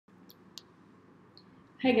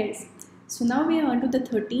Hi guys. So now we are on to the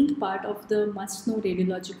 13th part of the must-know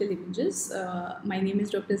radiological images. My name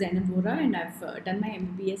is Dr. Zainab Vora and I've done my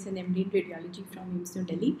MBBS and MD in Radiology from NIMHANS New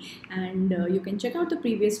Delhi. And you can check out the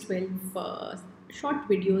previous 12 short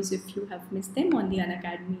videos if you have missed them on the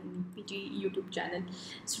Unacademy NEET PG YouTube channel.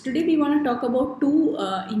 So today we want to talk about two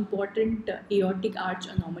important aortic arch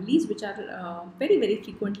anomalies which are very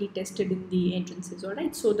frequently tested in the entrances.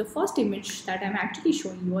 Alright, so the first image that I'm actually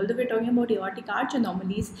showing you, all the way talking about aortic arch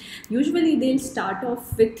anomalies, usually they'll start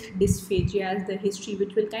off with dysphagia as the history,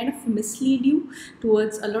 which will kind of mislead you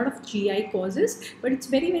towards a lot of GI causes. But it's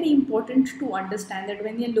very important to understand that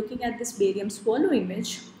when you're looking at this barium swallow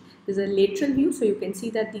image, there's a lateral view, so you can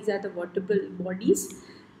see that these are the vertebral bodies.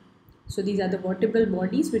 So these are the vertebral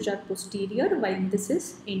bodies which are posterior while this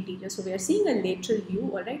is anterior. So we are seeing a lateral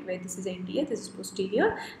view, alright, where this is anterior, this is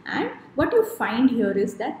posterior, and what you find here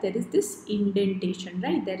is that there is this indentation,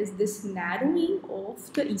 right? There is this narrowing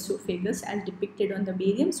of the esophagus as depicted on the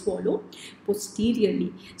barium swallow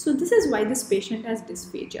posteriorly. So this is why this patient has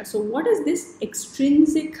dysphagia. So what is this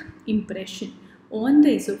extrinsic impression on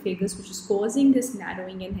the esophagus which is causing this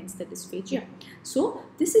narrowing and hence the dysphagia? So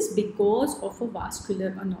this is because of a vascular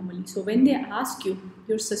anomaly. So when they ask you,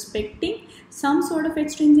 you're suspecting some sort of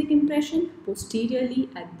extrinsic impression posteriorly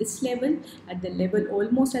at this level,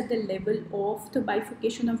 almost at the level of the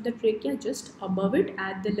bifurcation of the trachea, just above it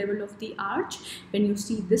at the level of the arch. When you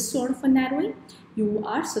see this sort of a narrowing, you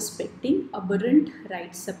are suspecting aberrant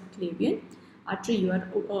right subclavian artery. You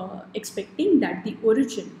are expecting that the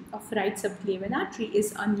origin of right subclavian artery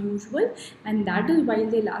is unusual, and that is why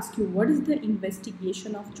they'll ask you what is the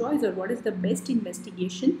investigation of choice or what is the best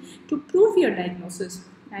investigation to prove your diagnosis,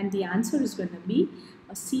 and the answer is going to be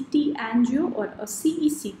a CT angio or a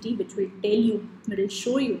CECT, which will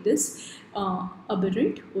show you this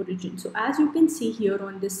aberrant origin. So as you can see here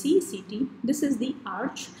on the CECT, this is the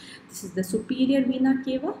arch, this is the superior vena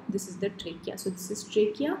cava, this is the trachea. So this is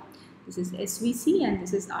trachea, this is SVC, and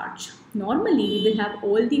this is arch. Normally we will have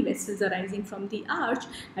all the vessels arising from the arch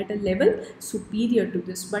at a level superior to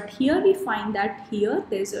this, but here we find that here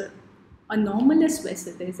there is a anomalous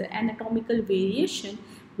vessel, there is an anatomical variation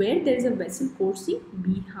where there is a vessel coursing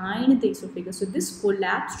behind the esophagus. So this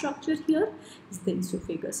collapsed structure here is the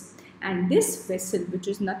esophagus, and this vessel, which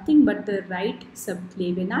is nothing but the right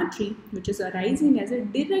subclavian artery, which is arising as a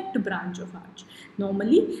direct branch of arch.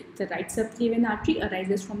 Normally the right subclavian artery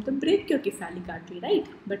arises from the brachiocephalic artery, right?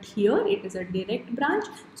 But here it is a direct branch.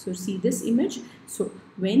 So see this image. So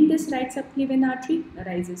when this right subclavian artery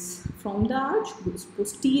arises from the arch, goes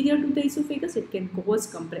posterior to the esophagus, it can cause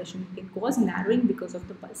compression, it can cause narrowing because of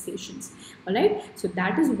the pulsations. Alright, so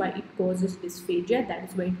that is why it causes dysphagia, that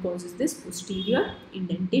is why it causes this posterior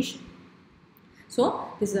indentation. So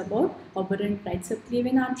this is about aberrant right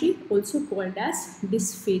subclavian artery, also called as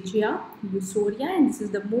dysphagia ursoria, and this is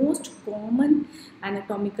the most common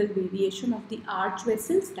anatomical variation of the arch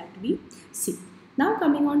vessels that we see. Now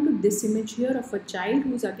coming on to this image here of a child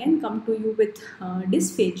who's again come to you with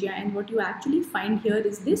dysphagia, and what you actually find here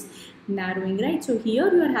is this narrowing, right? So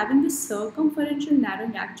here you are having this circumferential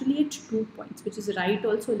narrowing actually at 2 points, which is right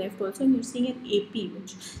also, left also, and you're seeing an AP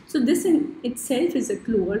image. So this in itself is a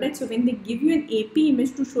clue, alright? So when they give you an AP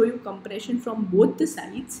image to show you compression from both the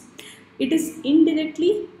sides, it is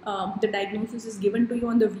indirectly the diagnosis is given to you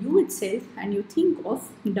on the view itself, and you think of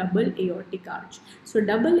double aortic arch. So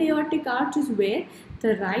double aortic arch is where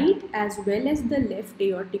the right as well as the left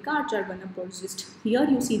aortic arch are going to persist. Here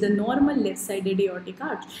you see the normal left-sided aortic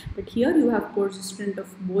arch, but here you have persistent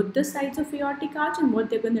of both the sides of aortic arch, and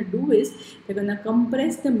what they're going to do is they're going to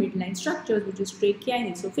compress the midline structures, which is trachea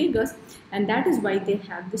and esophagus, and that is why they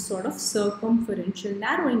have this sort of circumferential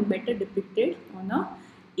narrowing, better depicted on a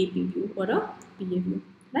AP view or a PA view,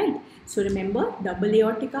 right? So remember, double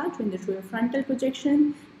aortic arch, when they show a frontal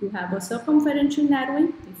projection, you have a circumferential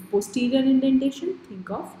narrowing. If posterior indentation, think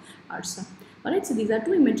of ARSA. Alright, so these are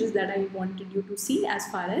two images that I wanted you to see as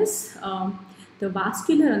far as the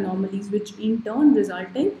vascular anomalies, which in turn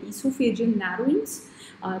result in esophageal narrowings,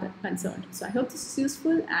 are concerned. So I hope this is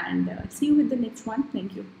useful, and see you with the next one.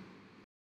 Thank you.